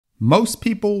Most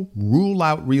people rule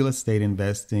out real estate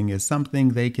investing as something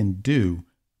they can do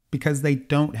because they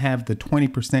don't have the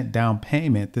 20% down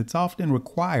payment that's often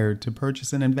required to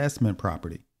purchase an investment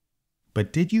property.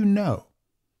 But did you know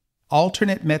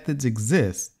alternate methods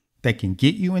exist that can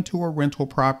get you into a rental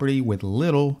property with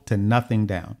little to nothing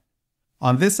down?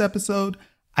 On this episode,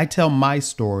 I tell my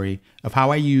story of how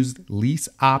I used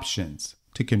Lease-Options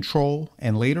to control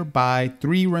and later buy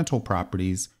 3 rental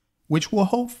properties, which will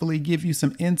hopefully give you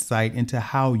some insight into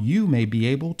how you may be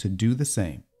able to do the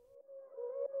same.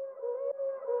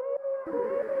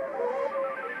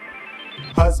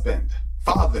 Husband,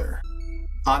 father,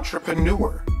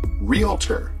 entrepreneur,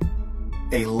 realtor,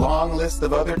 a long list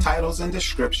of other titles and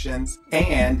descriptions,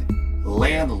 and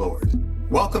landlord.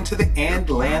 Welcome to the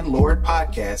Landlord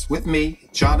Podcast with me,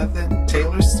 Jonathan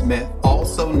Taylor Smith,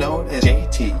 also known as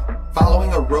JT.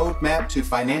 Following a roadmap to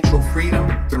financial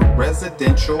freedom through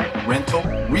residential rental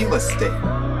real estate.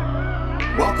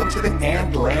 Welcome to the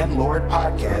Landlord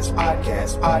Podcast,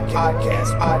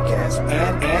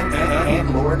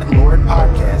 and Lord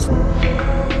Podcast.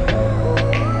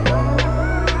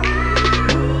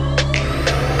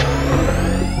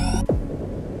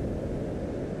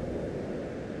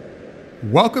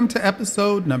 Welcome to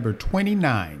episode number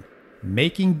 29,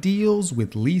 Making Deals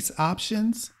with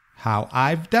Lease-Options, How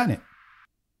I've Done It.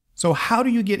 So how do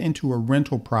you get into a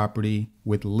rental property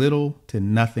with little to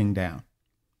nothing down?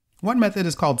 One method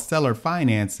is called seller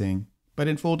financing, but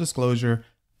in full disclosure,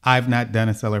 I've not done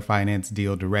a seller finance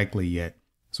deal directly yet.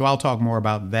 So I'll talk more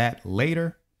about that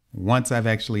later once I've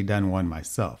actually done one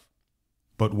myself.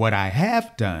 But what I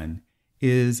have done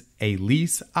is a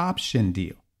lease option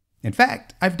deal. In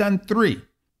fact, I've done 3.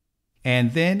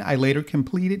 And then I later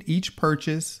completed each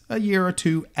purchase a year or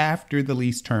 2 after the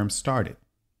lease term started.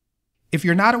 If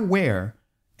you're not aware,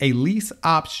 a lease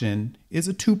option is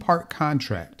a 2-part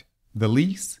contract, the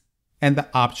lease and the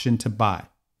option to buy.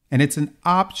 And it's an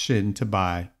option to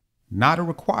buy, not a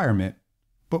requirement,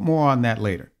 but more on that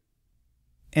later.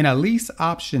 In a lease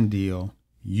option deal,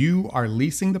 you are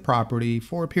leasing the property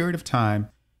for a period of time,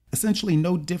 essentially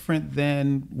no different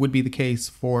than would be the case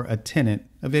for a tenant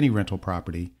of any rental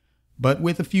property, but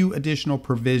with a few additional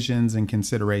provisions and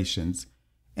considerations.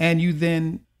 And you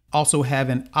then also have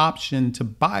an option to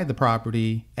buy the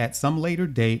property at some later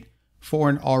date for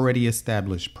an already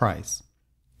established price.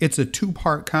 It's a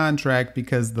 2-part contract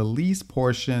because the lease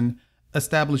portion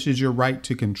establishes your right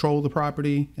to control the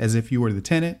property as if you were the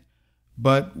tenant,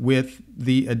 but with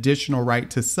the additional right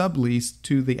to sublease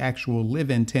to the actual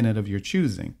live-in tenant of your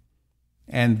choosing.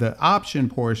 And the option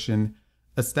portion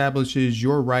establishes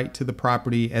your right to the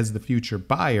property as the future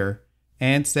buyer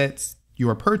and sets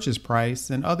your purchase price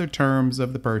and other terms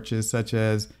of the purchase, such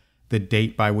as the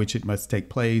date by which it must take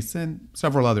place and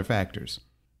several other factors.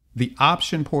 The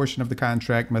option portion of the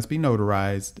contract must be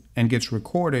notarized and gets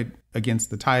recorded against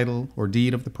the title or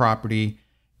deed of the property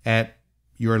at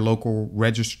your local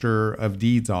register of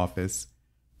deeds office.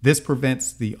 This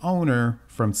prevents the owner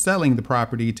from selling the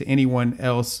property to anyone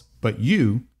else but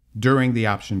you during the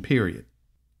option period.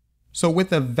 So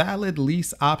with a valid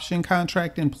lease option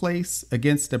contract in place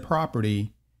against a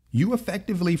property, you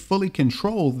effectively fully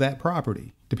control that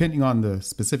property, depending on the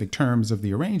specific terms of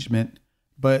the arrangement,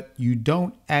 but you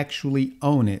don't actually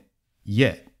own it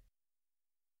yet.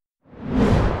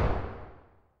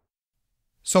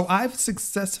 So I've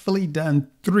successfully done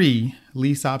 3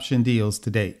 lease option deals to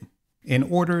date. In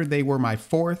order, they were my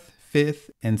 4th, 5th,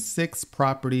 and 6th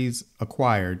properties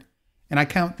acquired. And I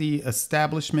count the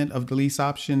establishment of the lease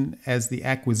option as the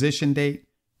acquisition date,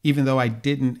 even though I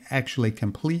didn't actually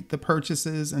complete the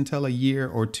purchases until a year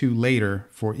or 2 later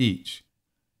for each.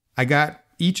 I got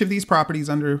each of these properties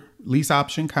under lease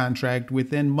option contract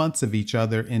within months of each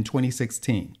other in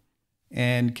 2016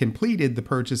 and completed the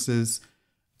purchases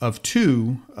of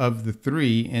 2 of the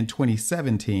 3 in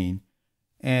 2017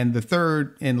 and the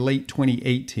 3rd in late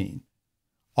 2018.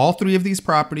 All 3 of these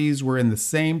properties were in the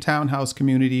same townhouse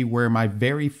community where my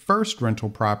very first rental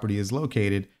property is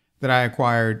located that I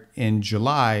acquired in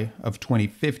July of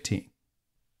 2015.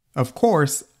 Of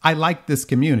course, I liked this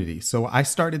community, so I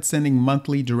started sending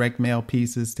monthly direct mail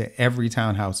pieces to every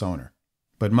townhouse owner,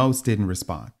 but most didn't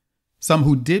respond. Some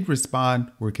who did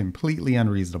respond were completely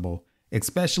unreasonable,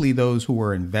 especially those who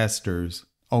were investors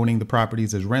owning the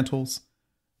properties as rentals.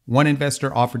 One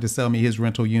investor offered to sell me his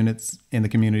rental units in the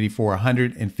community for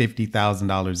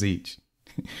 $150,000 each,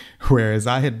 whereas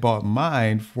I had bought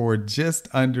mine for just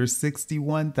under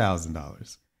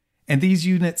 $61,000. And these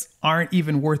units aren't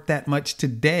even worth that much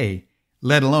today,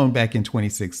 let alone back in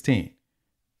 2016.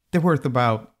 They're worth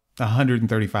about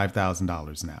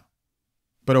 $135,000 now.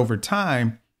 But over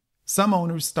time, some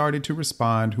owners started to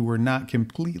respond who were not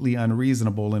completely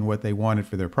unreasonable in what they wanted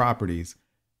for their properties.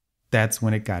 That's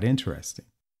when it got interesting.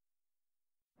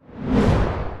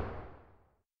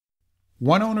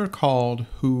 One owner called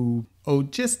who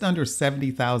owed just under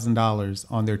 $70,000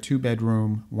 on their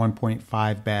 2-bedroom,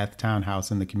 1.5 bath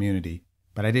townhouse in the community,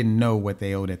 but I didn't know what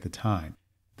they owed at the time.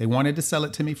 They wanted to sell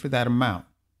it to me for that amount.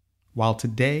 While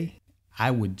today,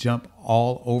 I would jump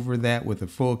all over that with a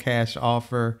full cash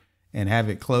offer and have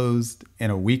it closed in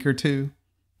a week or two.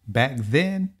 Back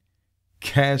then,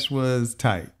 cash was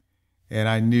tight. And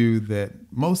I knew that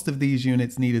most of these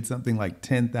units needed something like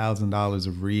 $10,000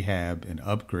 of rehab and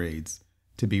upgrades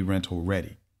to be rental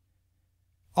ready.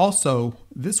 Also,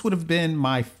 this would have been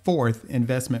my 4th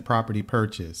investment property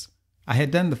purchase. I had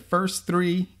done the first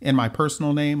 3 in my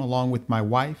personal name along with my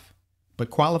wife, but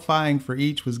qualifying for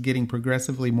each was getting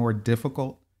progressively more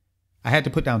difficult. I had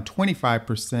to put down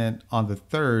 25% on the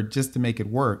 3rd just to make it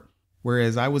work,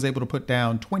 whereas I was able to put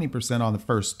down 20% on the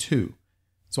first 2.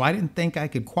 So I didn't think I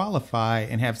could qualify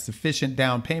and have sufficient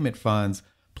down payment funds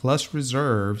plus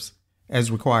reserves as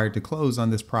required to close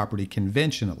on this property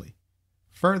conventionally.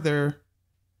 Further,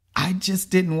 I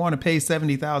just didn't want to pay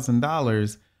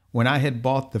 $70,000 when I had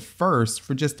bought the first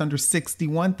for just under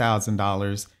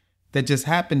 $61,000 that just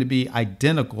happened to be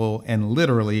identical and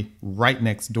literally right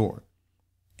next door.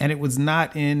 And it was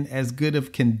not in as good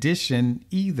of condition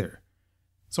either.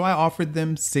 So I offered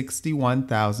them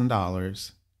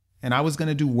 $61,000, and I was going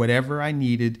to do whatever I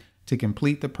needed to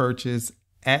complete the purchase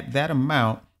at that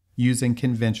amount using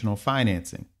conventional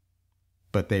financing.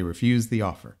 But they refused the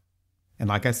offer. And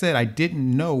like I said, I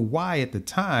didn't know why at the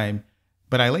time,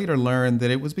 but I later learned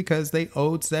that it was because they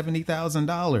owed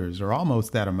 $70,000 or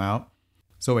almost that amount.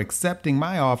 So accepting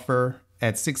my offer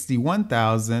at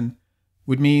 $61,000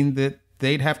 would mean that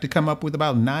they'd have to come up with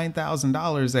about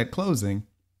 $9,000 at closing,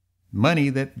 money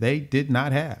that they did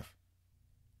not have.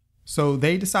 So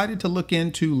they decided to look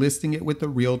into listing it with a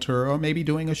realtor or maybe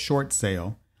doing a short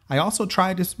sale. I also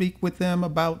tried to speak with them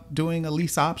about doing a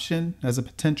lease option as a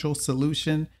potential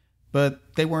solution, but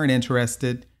they weren't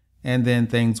interested, and then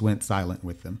things went silent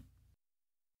with them.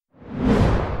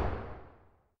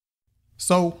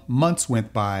 So months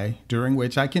went by, during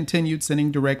which I continued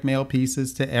sending direct mail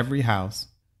pieces to every house,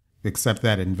 except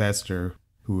that investor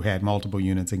who had multiple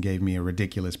units and gave me a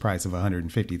ridiculous price of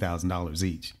 $150,000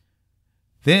 each.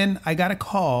 Then I got a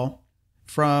call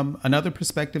from another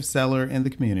prospective seller in the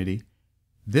community.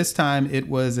 This time it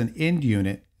was an end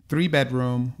unit,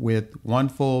 3-bedroom with 1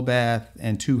 full bath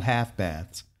and 2 half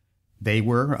baths. They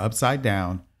were upside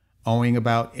down, owing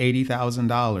about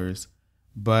 $80,000,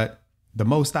 but the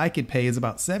most I could pay is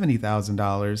about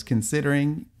 $70,000,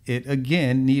 considering it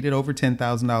again needed over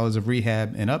 $10,000 of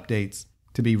rehab and updates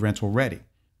to be rental ready.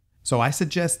 So I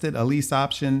suggested a lease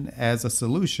option as a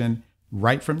solution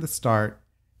right from the start,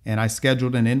 and I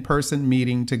scheduled an in-person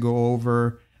meeting to go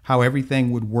over how everything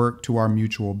would work to our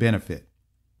mutual benefit.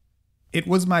 It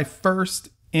was my first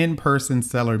in-person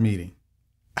seller meeting.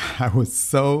 I was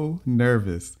so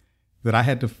nervous that I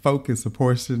had to focus a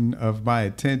portion of my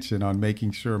attention on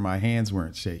making sure my hands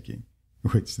weren't shaking,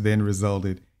 which then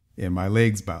resulted in my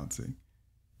legs bouncing.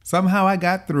 Somehow I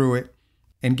got through it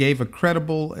and gave a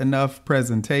credible enough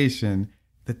presentation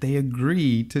that they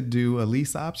agreed to do a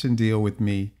lease option deal with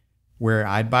me where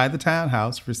I'd buy the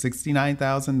townhouse for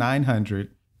 $69,900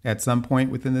 at some point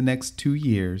within the next 2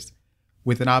 years,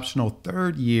 with an optional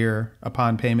 3rd year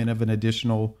upon payment of an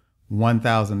additional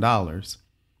 $1,000.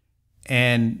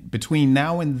 And between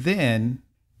now and then,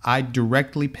 I'd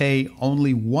directly pay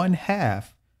only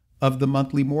 1/2 of the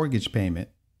monthly mortgage payment,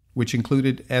 which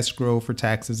included escrow for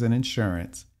taxes and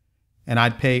insurance. And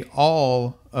I'd pay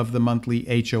all of the monthly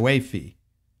HOA fee.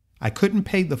 I couldn't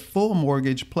pay the full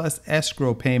mortgage plus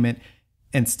escrow payment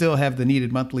and still have the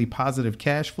needed monthly positive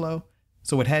cash flow,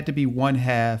 so it had to be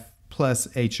 1/2 plus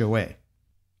HOA.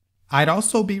 I'd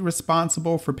also be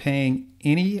responsible for paying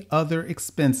any other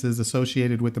expenses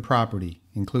associated with the property,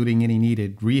 including any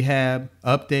needed rehab,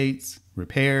 updates,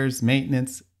 repairs,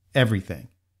 maintenance, everything.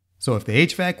 So if the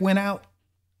HVAC went out,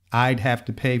 I'd have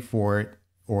to pay for it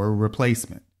or a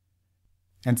replacement.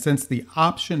 And since the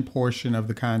option portion of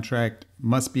the contract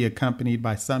must be accompanied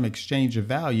by some exchange of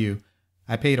value,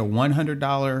 I paid a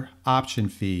 $100 option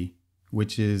fee,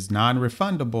 which is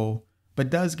non-refundable, but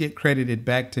does get credited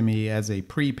back to me as a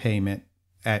prepayment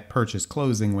at purchase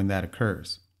closing when that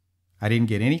occurs. I didn't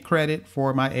get any credit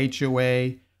for my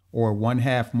HOA or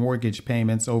 1/2 mortgage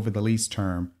payments over the lease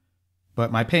term, but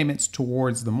my payments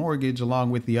towards the mortgage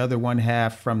along with the other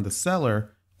 1/2 from the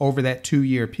seller over that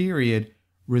 2-year period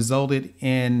resulted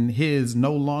in his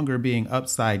no longer being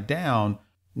upside down,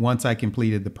 once I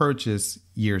completed the purchase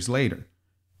years later.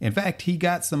 In fact, he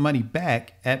got some money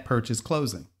back at purchase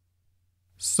closing.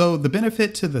 So the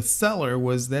benefit to the seller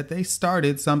was that they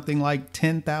started something like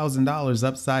 $10,000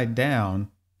 upside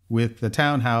down with the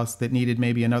townhouse that needed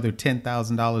maybe another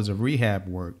 $10,000 of rehab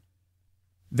work.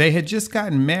 They had just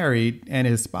gotten married and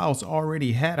his spouse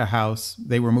already had a house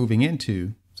they were moving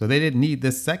into, so they didn't need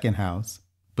this second house,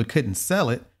 but couldn't sell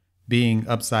it, being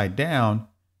upside down,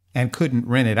 and couldn't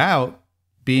rent it out,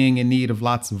 being in need of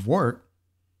lots of work.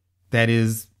 That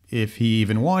is, if he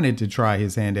even wanted to try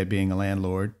his hand at being a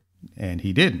landlord, and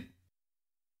he didn't.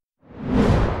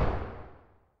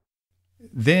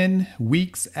 Then,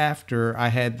 weeks after I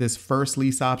had this first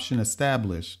lease option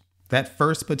established, that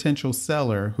first potential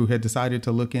seller who had decided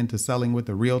to look into selling with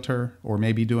a realtor or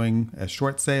maybe doing a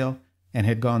short sale and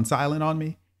had gone silent on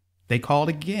me, they called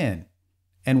again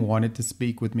and wanted to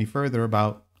speak with me further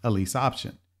about a lease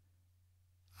option.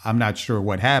 I'm not sure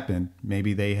what happened.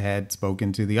 Maybe they had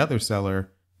spoken to the other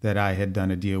seller that I had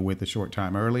done a deal with a short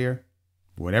time earlier.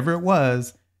 Whatever it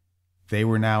was, they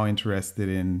were now interested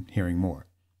in hearing more.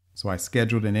 So I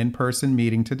scheduled an in-person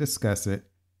meeting to discuss it,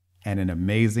 and an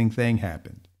amazing thing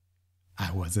happened.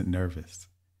 I wasn't nervous.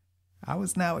 I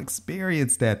was now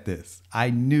experienced at this. I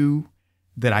knew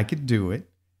that I could do it.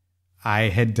 I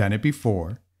had done it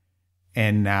before,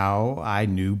 and now I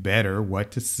knew better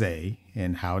what to say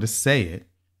and how to say it.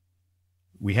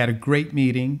 We had a great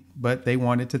meeting, but they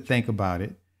wanted to think about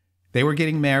it. They were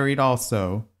getting married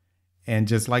also, and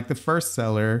just like the first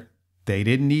seller, they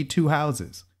didn't need two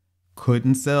houses,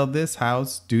 couldn't sell this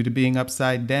house due to being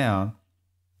upside down,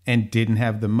 and didn't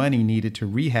have the money needed to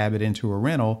rehab it into a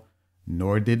rental,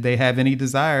 nor did they have any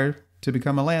desire to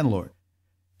become a landlord.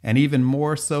 And even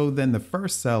more so than the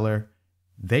first seller,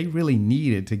 they really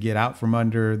needed to get out from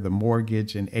under the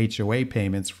mortgage and HOA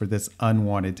payments for this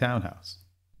unwanted townhouse.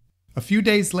 A few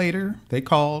days later, they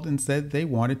called and said they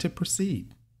wanted to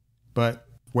proceed. But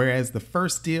whereas the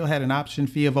first deal had an option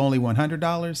fee of only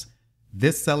 $100,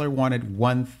 this seller wanted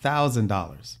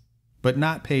 $1,000, but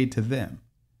not paid to them.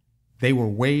 They were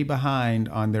way behind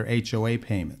on their HOA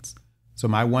payments. So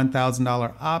my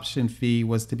 $1,000 option fee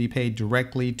was to be paid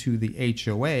directly to the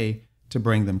HOA to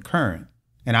bring them current.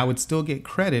 And I would still get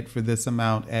credit for this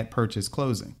amount at purchase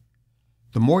closing.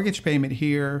 The mortgage payment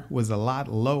here was a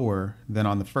lot lower than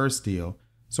on the first deal,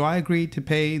 so I agreed to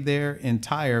pay their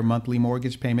entire monthly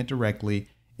mortgage payment directly,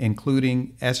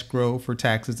 including escrow for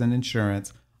taxes and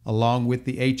insurance, along with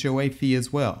the HOA fee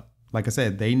as well. Like I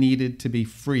said, they needed to be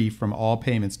free from all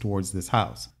payments towards this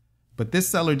house. But this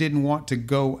seller didn't want to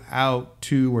go out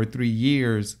 2 or 3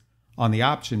 years on the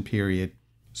option period,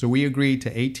 so we agreed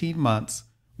to 18 months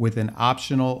with an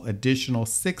optional additional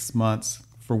 6 months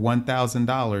for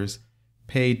 $1,000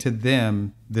 paid to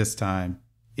them this time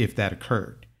if that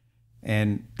occurred.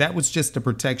 And that was just a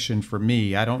protection for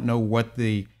me. I don't know what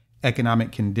the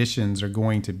economic conditions are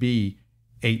going to be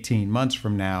 18 months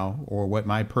from now or what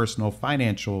my personal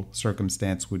financial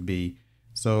circumstance would be.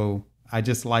 So I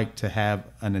just like to have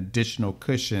an additional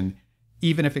cushion,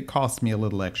 even if it costs me a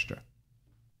little extra.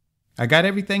 I got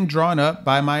everything drawn up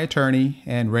by my attorney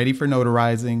and ready for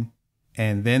notarizing.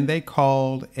 And then they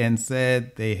called and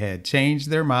said they had changed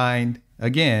their mind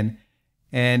again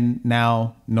and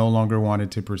now no longer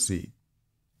wanted to proceed.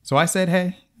 So I said,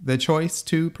 hey, the choice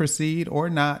to proceed or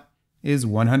not is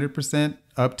 100%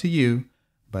 up to you,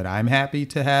 but I'm happy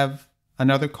to have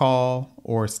another call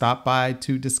or stop by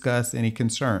to discuss any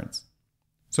concerns.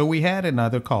 So we had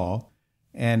another call,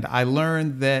 and I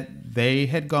learned that they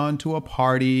had gone to a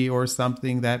party or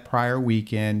something that prior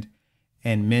weekend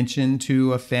and mentioned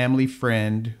to a family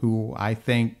friend who I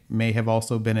think may have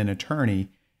also been an attorney,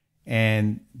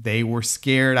 and they were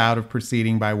scared out of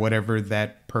proceeding by whatever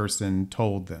that person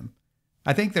told them.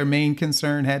 I think their main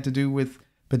concern had to do with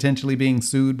potentially being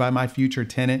sued by my future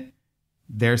tenant,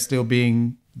 they're still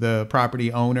being the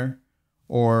property owner,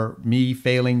 or me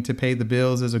failing to pay the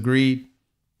bills as agreed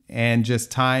and just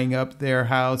tying up their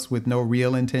house with no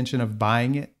real intention of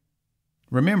buying it.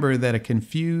 Remember that a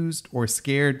confused or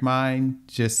scared mind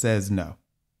just says no.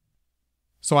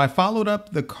 So I followed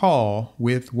up the call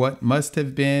with what must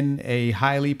have been a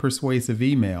highly persuasive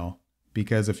email,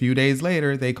 because a few days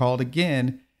later they called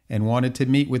again and wanted to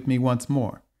meet with me once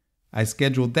more. I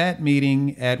scheduled that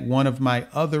meeting at one of my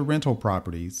other rental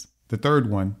properties, the third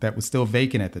one that was still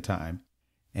vacant at the time,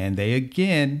 and they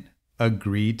again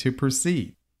agreed to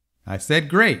proceed. I said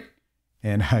great,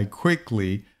 and I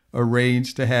quickly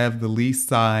arranged to have the lease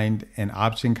signed and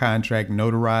option contract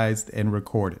notarized and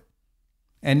recorded.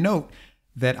 And note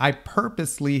that I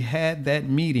purposely had that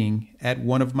meeting at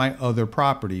one of my other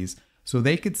properties so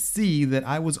they could see that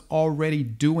I was already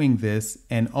doing this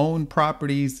and owned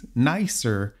properties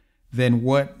nicer than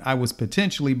what I was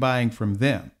potentially buying from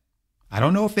them. I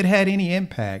don't know if it had any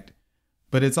impact,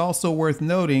 but it's also worth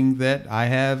noting that I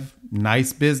have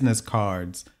nice business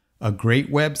cards, a great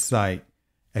website,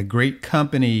 a great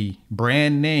company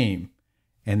brand name,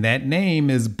 and that name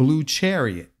is Blue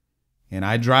Chariot. And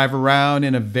I drive around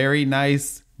in a very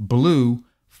nice blue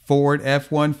Ford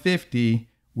F-150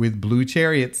 with Blue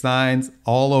Chariot signs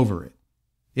all over it.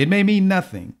 It may mean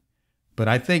nothing, but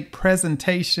I think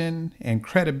presentation and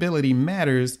credibility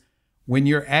matters when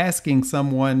you're asking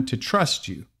someone to trust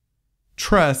you.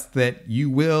 Trust that you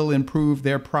will improve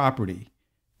their property,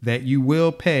 that you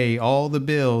will pay all the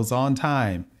bills on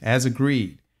time as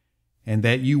agreed, and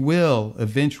that you will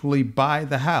eventually buy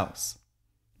the house.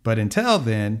 But until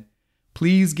then,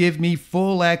 please give me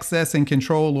full access and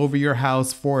control over your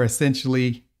house for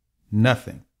essentially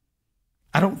nothing.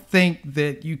 I don't think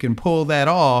that you can pull that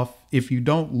off if you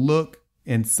don't look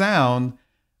and sound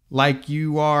like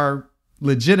you are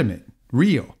legitimate,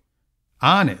 real,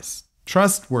 honest,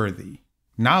 trustworthy,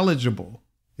 knowledgeable,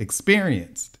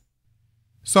 experienced.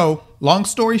 So, long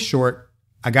story short,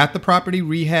 I got the property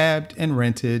rehabbed and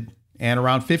rented, and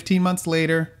around 15 months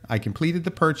later, I completed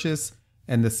the purchase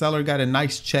and the seller got a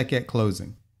nice check at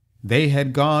closing. They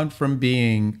had gone from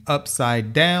being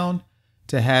upside down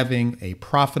to having a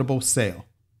profitable sale.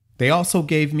 They also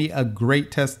gave me a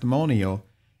great testimonial,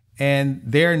 and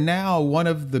they're now one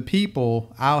of the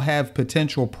people I'll have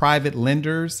potential private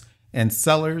lenders and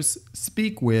sellers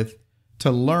speak with to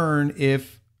learn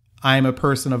if I'm a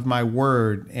person of my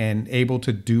word and able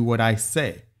to do what I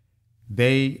say.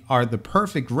 They are the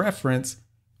perfect reference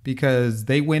because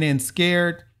they went in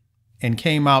scared and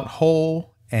came out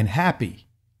whole and happy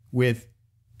with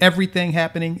everything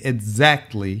happening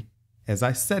exactly as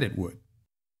I said it would.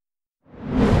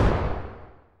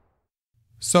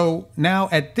 So now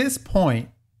at this point,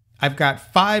 I've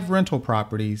got 5 rental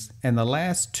properties and the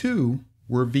last 2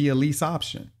 were via lease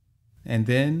option. And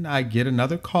then I get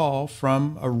another call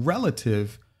from a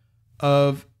relative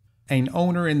of an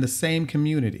owner in the same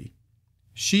community.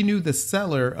 She knew the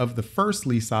seller of the first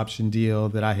lease option deal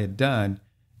that I had done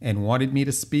and wanted me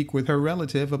to speak with her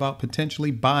relative about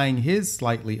potentially buying his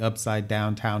slightly upside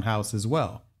down townhouse as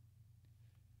well.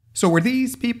 So were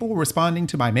these people responding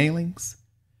to my mailings?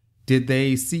 Did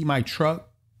they see my truck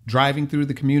driving through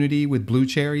the community with Blue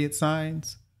Chariot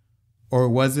signs? Or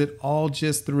was it all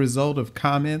just the result of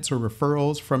comments or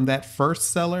referrals from that first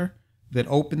seller that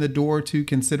opened the door to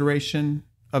consideration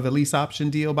of a lease option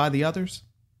deal by the others?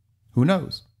 Who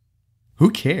knows?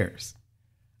 Who cares?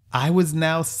 I was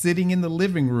now sitting in the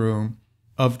living room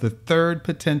of the third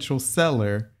potential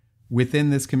seller within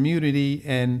this community,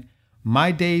 and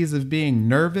my days of being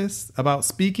nervous about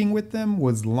speaking with them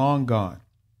was long gone.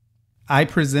 I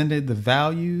presented the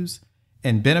values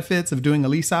and benefits of doing a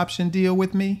lease option deal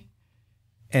with me,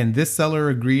 and this seller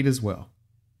agreed as well.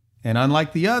 And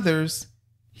unlike the others,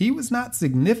 he was not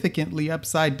significantly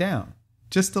upside down,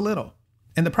 just a little.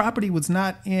 And the property was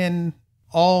not in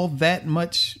all that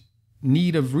much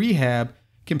need of rehab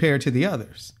compared to the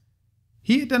others.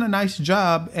 He had done a nice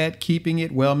job at keeping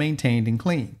it well maintained and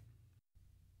clean.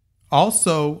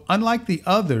 Also, unlike the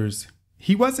others,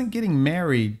 he wasn't getting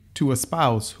married to a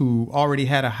spouse who already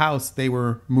had a house they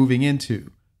were moving into,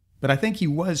 but I think he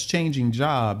was changing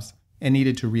jobs and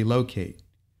needed to relocate.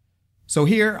 So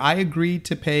here I agreed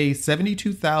to pay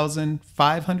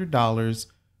 $72,500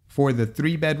 for the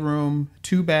 3-bedroom,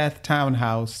 2-bath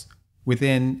townhouse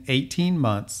within 18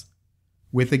 months,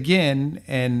 with again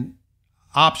an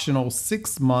optional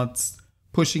 6 months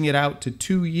pushing it out to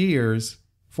 2 years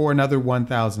for another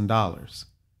 $1,000.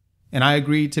 And I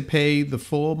agreed to pay the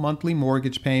full monthly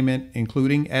mortgage payment,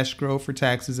 including escrow for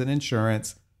taxes and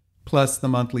insurance, plus the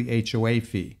monthly HOA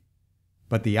fee.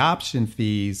 But the option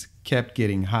fees kept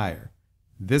getting higher.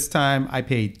 This time I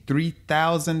paid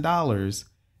 $3,000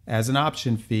 as an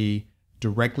option fee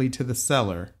directly to the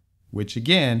seller, which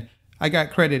again, I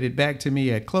got credited back to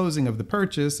me at closing of the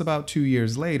purchase about 2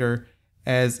 years later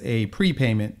as a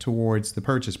prepayment towards the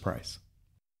purchase price.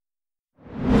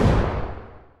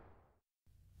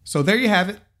 So there you have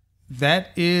it. That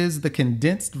is the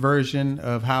condensed version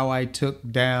of how I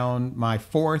took down my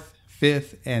 4th,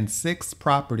 5th, and 6th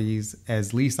properties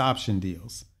as lease option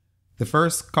deals. The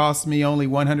first cost me only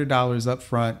 $100 up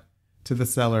front to the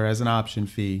seller as an option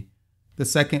fee. The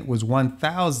second was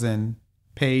 $1,000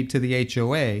 paid to the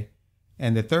HOA,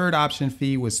 and the third option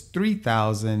fee was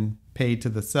 $3,000 paid to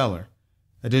the seller.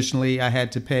 Additionally, I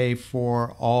had to pay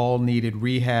for all needed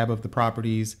rehab of the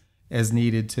properties as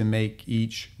needed to make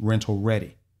each rental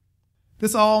ready.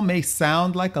 This all may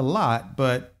sound like a lot,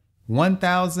 but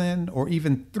 $1,000 or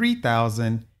even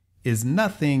 $3,000 is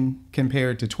nothing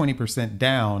compared to 20%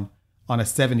 down on a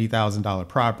 $70,000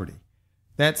 property.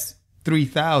 That's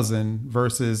 $3,000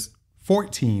 versus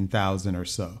 $14,000 or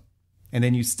so. And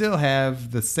then you still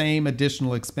have the same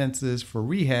additional expenses for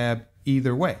rehab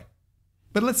either way.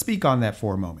 But let's speak on that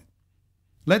for a moment.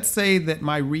 Let's say that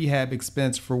my rehab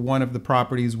expense for one of the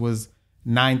properties was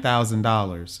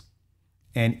 $9,000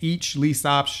 and each lease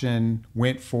option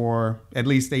went for at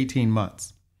least 18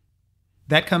 months.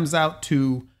 That comes out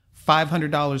to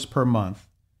 $500 per month.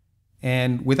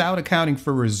 And without accounting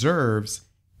for reserves,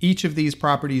 each of these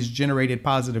properties generated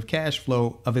positive cash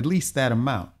flow of at least that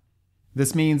amount.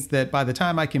 This means that by the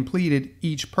time I completed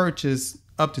each purchase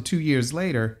up to 2 years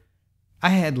later,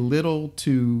 I had little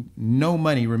to no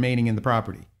money remaining in the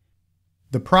property.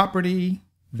 The property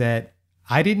that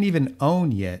I didn't even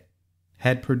own yet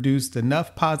had produced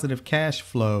enough positive cash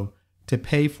flow to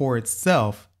pay for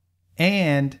itself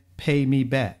and pay me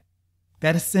back.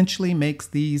 That essentially makes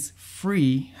these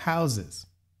free houses.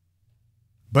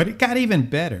 But it got even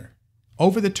better.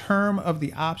 Over the term of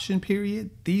the option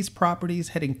period, these properties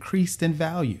had increased in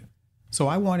value. So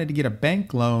I wanted to get a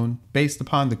bank loan based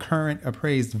upon the current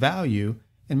appraised value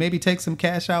and maybe take some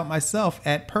cash out myself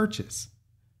at purchase.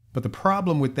 But the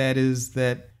problem with that is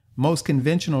that most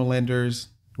conventional lenders,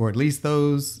 or at least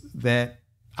those that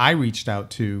I reached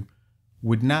out to,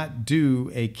 would not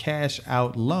do a cash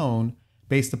out loan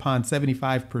based upon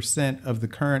 75% of the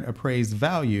current appraised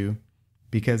value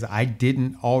because I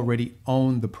didn't already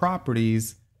own the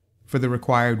properties for the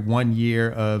required 1 year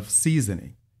of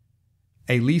seasoning.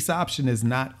 A lease option is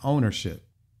not ownership,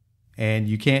 and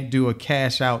you can't do a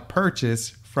cash out purchase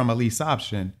from a lease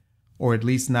option, or at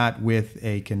least not with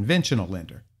a conventional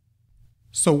lender.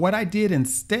 So what I did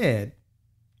instead,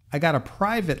 I got a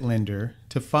private lender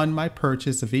to fund my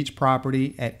purchase of each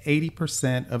property at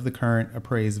 80% of the current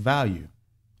appraised value.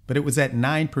 But it was at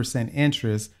 9%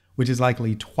 interest, which is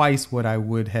likely twice what I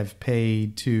would have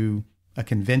paid to a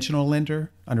conventional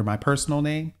lender under my personal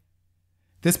name.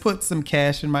 This put some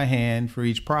cash in my hand for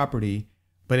each property,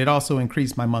 but it also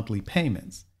increased my monthly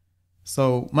payments.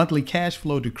 So monthly cash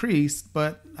flow decreased,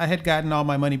 but I had gotten all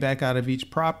my money back out of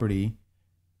each property.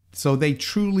 So they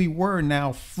truly were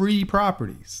now free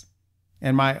properties.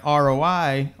 And my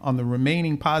ROI on the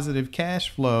remaining positive cash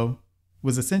flow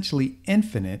was essentially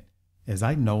infinite, as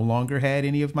I no longer had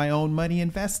any of my own money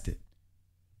invested.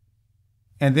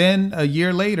 And then a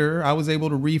year later, I was able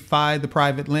to refi the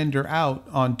private lender out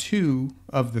on 2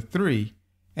 of the 3.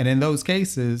 And in those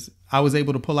cases, I was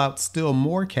able to pull out still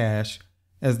more cash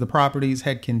as the properties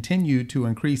had continued to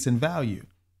increase in value.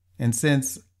 And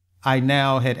since I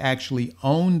now had actually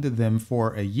owned them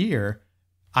for a year,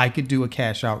 I could do a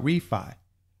cash out refi.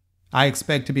 I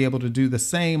expect to be able to do the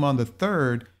same on the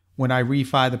 3rd when I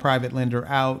refi the private lender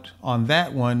out on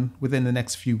that one within the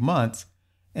next few months.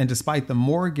 And despite the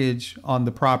mortgage on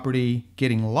the property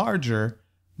getting larger,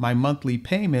 my monthly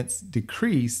payments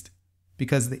decreased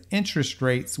because the interest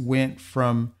rates went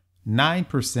from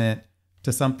 9%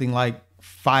 to something like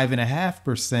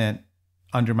 5.5%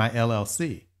 under my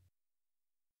LLC.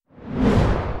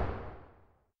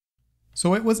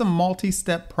 So it was a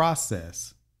multi-step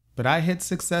process, but I had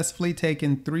successfully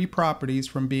taken 3 properties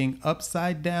from being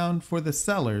upside down for the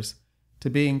sellers to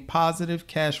being positive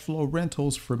cash flow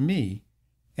rentals for me,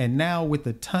 and now with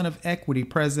a ton of equity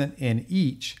present in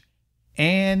each,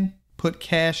 and put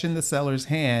cash in the seller's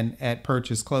hand at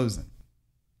purchase closing.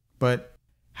 But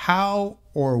how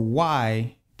or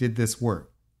why did this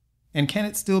work? And can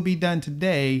it still be done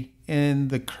today in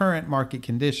the current market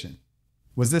condition?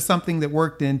 Was this something that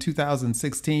worked in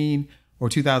 2016 or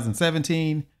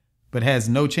 2017, but has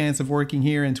no chance of working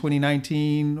here in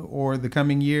 2019 or the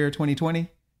coming year, 2020?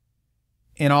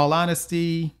 In all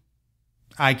honesty,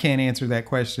 I can't answer that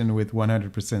question with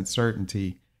 100%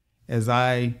 certainty, as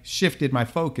I shifted my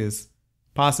focus,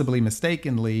 possibly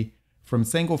mistakenly, from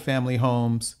single-family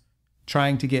homes,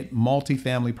 trying to get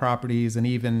multifamily properties and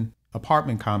even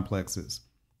apartment complexes.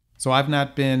 So I've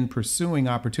not been pursuing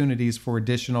opportunities for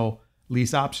additional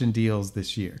lease option deals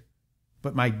this year.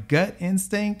 But my gut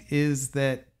instinct is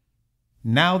that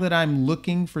now that I'm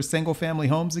looking for single-family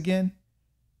homes again,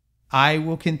 I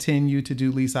will continue to do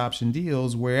lease option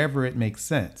deals wherever it makes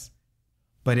sense.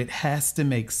 But it has to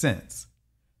make sense.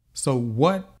 So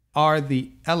what are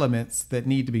the elements that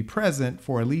need to be present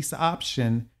for a lease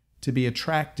option to be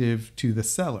attractive to the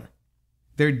seller?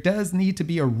 There does need to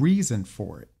be a reason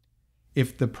for it.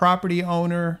 If the property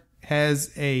owner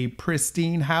has a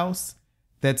pristine house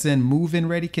that's in move-in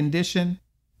ready condition,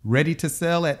 ready to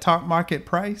sell at top market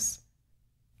price,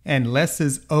 and less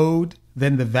is owed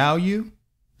than the value,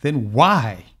 then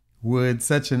why would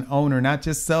such an owner not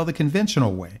just sell the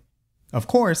conventional way? Of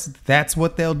course, that's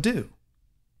what they'll do.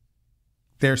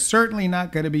 They're certainly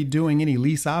not going to be doing any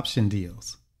lease option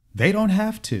deals. They don't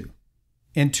have to.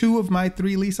 In 2 of my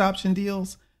 3 lease option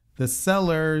deals, the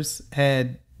sellers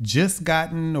had just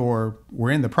gotten or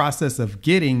were in the process of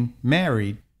getting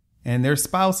married, and their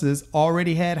spouses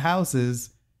already had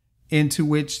houses into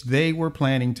which they were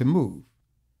planning to move.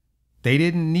 They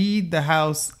didn't need the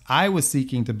house I was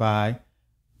seeking to buy,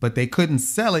 but they couldn't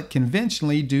sell it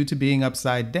conventionally due to being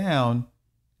upside down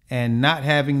and not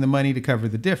having the money to cover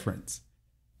the difference.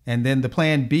 And then the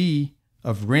plan B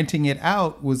of renting it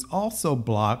out was also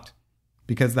blocked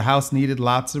because the house needed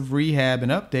lots of rehab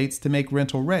and updates to make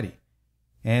rental ready.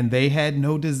 And they had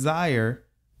no desire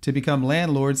to become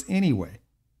landlords anyway.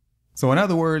 So in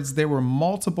other words, there were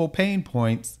multiple pain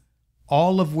points,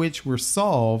 all of which were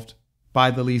solved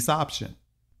by the lease option.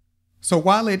 So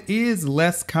while it is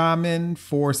less common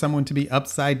for someone to be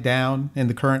upside down in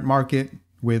the current market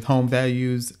with home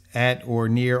values at or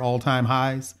near all-time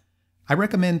highs, I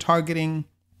recommend targeting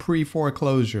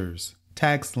pre-foreclosures,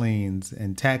 tax liens,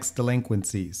 and tax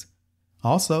delinquencies.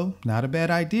 Also, not a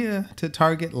bad idea to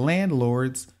target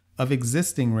landlords of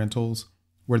existing rentals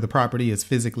where the property is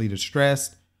physically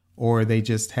distressed or they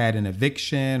just had an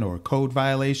eviction or code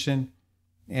violation,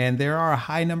 and there are a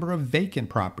high number of vacant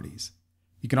properties.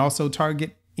 You can also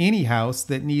target any house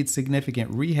that needs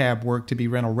significant rehab work to be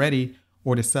rental ready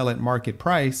or to sell at market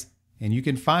price, and you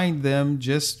can find them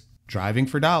just driving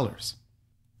for dollars.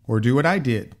 Or do what I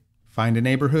did. Find a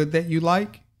neighborhood that you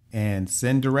like and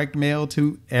send direct mail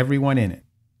to everyone in it.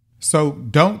 So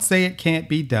don't say it can't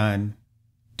be done.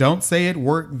 Don't say it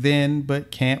worked then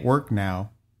but can't work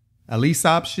now. A lease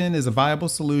option is a viable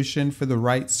solution for the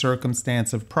right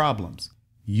circumstance of problems.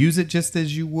 Use it just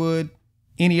as you would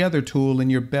any other tool in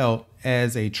your belt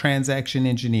as a transaction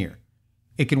engineer.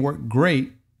 It can work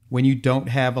great when you don't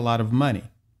have a lot of money.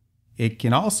 It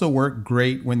can also work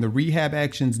great when the rehab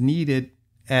actions needed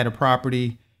at a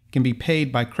property can be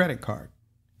paid by credit card,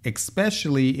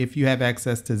 especially if you have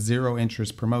access to zero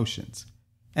interest promotions.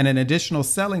 And an additional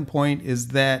selling point is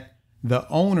that the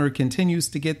owner continues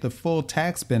to get the full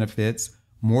tax benefits,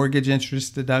 mortgage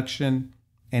interest deduction,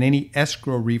 and any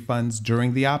escrow refunds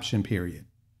during the option period.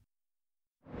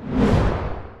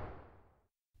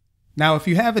 Now, if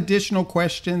you have additional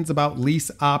questions about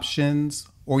lease options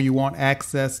or you want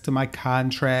access to my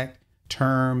contract,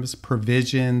 terms,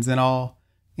 provisions, and all,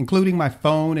 including my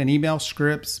phone and email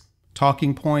scripts,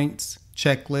 talking points,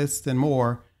 checklists, and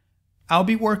more, I'll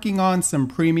be working on some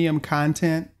premium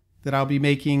content that I'll be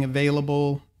making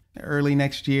available early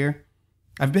next year.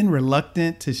 I've been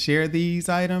reluctant to share these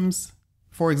items.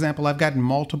 For example, I've gotten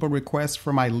multiple requests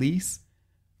for my lease,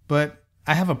 but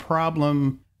I have a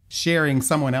problem sharing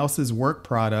someone else's work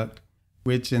product,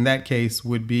 which in that case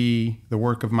would be the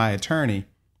work of my attorney.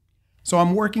 So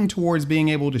I'm working towards being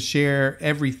able to share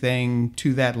everything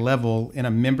to that level in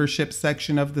a membership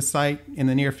section of the site in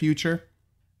the near future.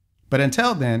 But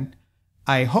until then,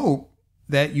 I hope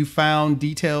that you found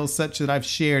details such that I've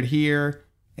shared here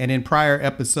and in prior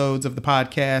episodes of the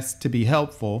podcast to be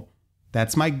helpful.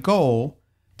 That's my goal,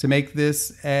 to make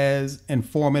this as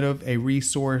informative a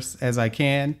resource as I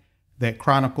can that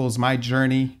chronicles my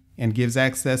journey and gives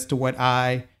access to what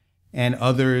I and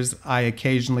others I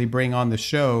occasionally bring on the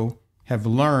show have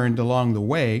learned along the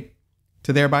way,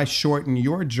 to thereby shorten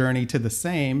your journey to the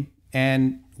same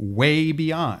and way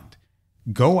beyond.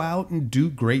 Go out and do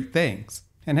great things.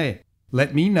 And hey,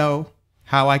 let me know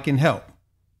how I can help.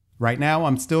 Right now,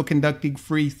 I'm still conducting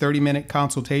free 30-minute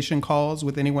consultation calls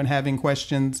with anyone having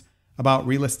questions about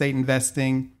real estate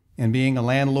investing and being a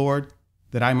landlord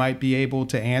that I might be able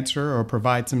to answer or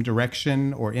provide some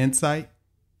direction or insight.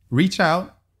 Reach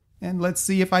out and let's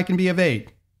see if I can be of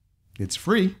aid. It's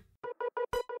free.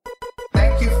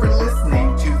 Thank you for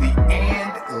listening to the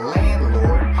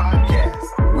Landlord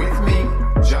Podcast with me,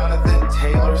 Jonathan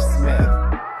Taylor Smith,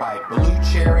 by Blue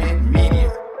Chariot Media,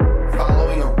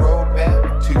 following a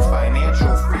roadmap to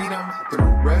financial freedom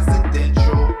through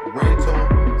residential rental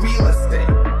real estate.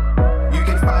 You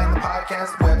can find the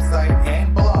podcast website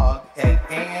and blog at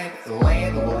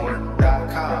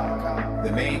landlord.com.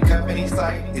 The main company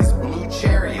site is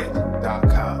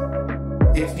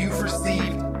bluechariot.com. If you've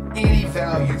received any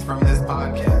value from this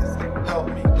podcast, help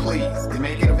me, please, to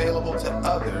make it available to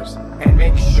others, and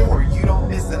make sure you don't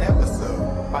miss an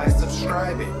episode by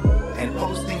subscribing and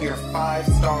posting your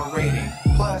 5-star rating.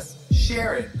 Plus,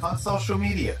 share it on social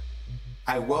media.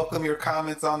 I welcome your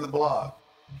comments on the blog.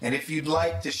 And if you'd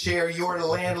like to share your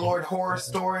landlord horror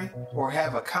story or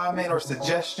have a comment or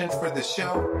suggestion for the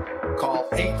show, call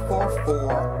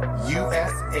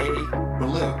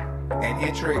 844-USA-BLUE and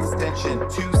enter extension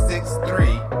 263,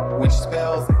 which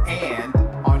spells "and"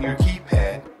 on your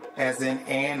keypad, as in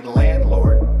 "and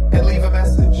landlord," and leave a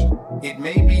message. It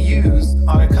may be used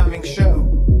on a coming show.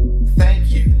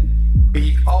 Thank you.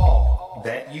 Be all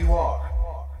that you are.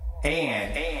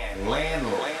 And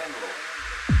landlord.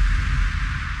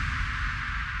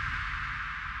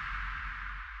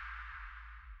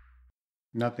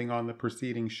 Nothing on the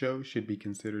preceding show should be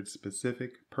considered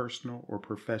specific, personal, or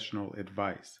professional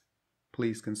advice.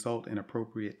 Please consult an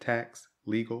appropriate tax,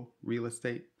 legal, real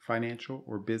estate, financial,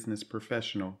 or business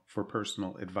professional for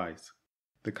personal advice.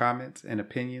 The comments and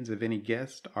opinions of any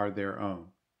guest are their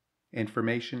own.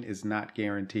 Information is not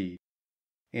guaranteed.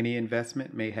 Any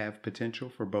investment may have potential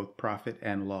for both profit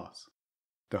and loss.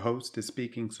 The host is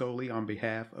speaking solely on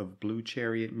behalf of Blue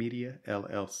Chariot Media,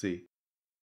 LLC.